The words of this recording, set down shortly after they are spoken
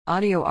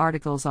Audio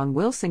articles on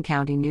Wilson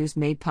County News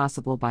made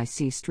possible by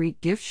C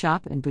Street Gift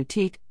Shop and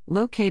Boutique,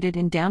 located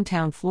in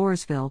downtown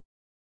Floresville.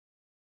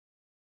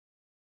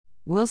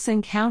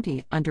 Wilson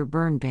County under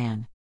burn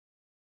ban.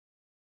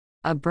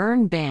 A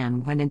burn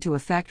ban went into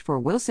effect for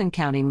Wilson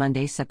County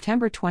Monday,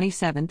 September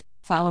 27,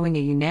 following a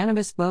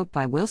unanimous vote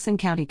by Wilson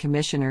County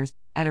Commissioners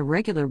at a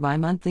regular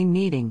bi-monthly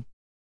meeting.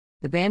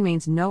 The ban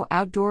means no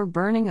outdoor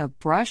burning of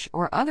brush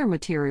or other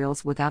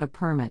materials without a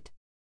permit.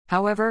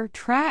 However,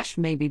 trash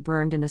may be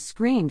burned in a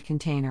screened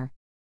container.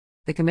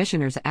 The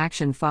Commissioners'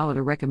 action followed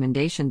a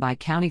recommendation by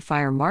County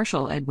Fire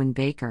Marshal Edwin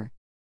Baker.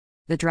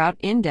 The drought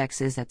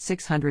index is at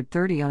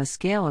 630 on a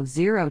scale of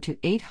 0 to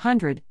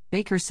 800,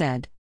 Baker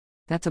said.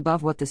 That's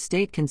above what the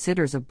state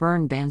considers a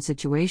burn ban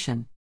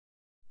situation.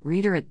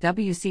 Reader at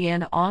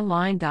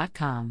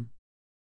WCNonline.com